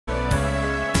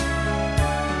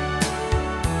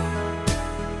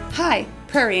Hi,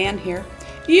 Prairie Ann here.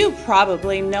 You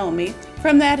probably know me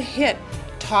from that hit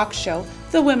talk show,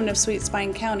 The Women of Sweet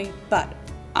Spine County, but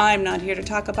I'm not here to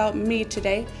talk about me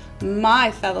today. My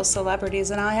fellow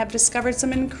celebrities and I have discovered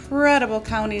some incredible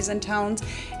counties and towns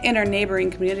in our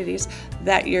neighboring communities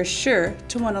that you're sure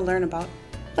to want to learn about.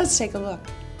 Let's take a look.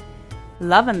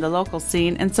 Loving the local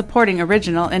scene and supporting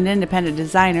original and independent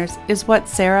designers is what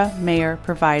Sarah Mayer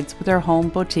provides with her home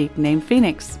boutique named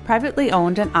Phoenix. Privately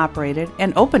owned and operated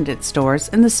and opened its doors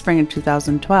in the spring of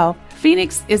 2012,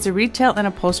 Phoenix is a retail and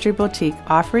upholstery boutique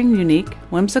offering unique,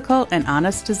 whimsical, and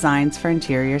honest designs for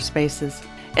interior spaces.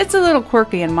 It's a little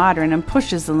quirky and modern and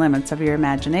pushes the limits of your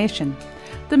imagination.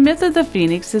 The myth of the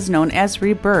Phoenix is known as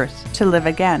rebirth, to live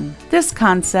again. This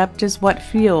concept is what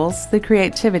fuels the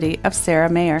creativity of Sarah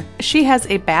Mayer. She has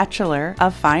a Bachelor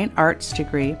of Fine Arts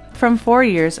degree from 4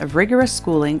 years of rigorous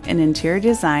schooling in interior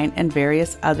design and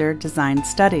various other design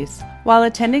studies. While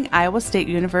attending Iowa State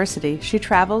University, she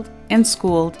traveled and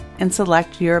schooled in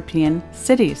select European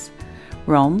cities: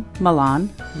 Rome, Milan,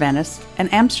 Venice,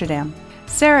 and Amsterdam.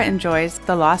 Sarah enjoys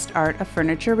the lost art of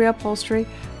furniture reupholstery,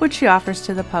 which she offers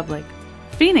to the public.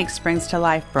 Phoenix brings to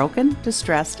life broken,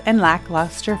 distressed, and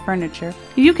lackluster furniture.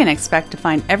 You can expect to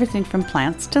find everything from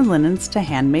plants to linens to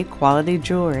handmade quality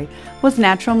jewelry, with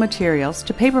natural materials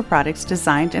to paper products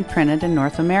designed and printed in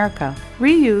North America.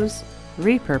 Reuse,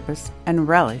 repurpose, and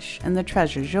relish in the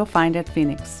treasures you'll find at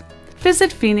Phoenix.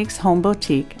 Visit Phoenix Home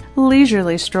Boutique,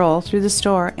 leisurely stroll through the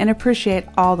store, and appreciate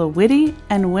all the witty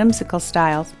and whimsical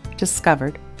styles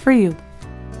discovered for you.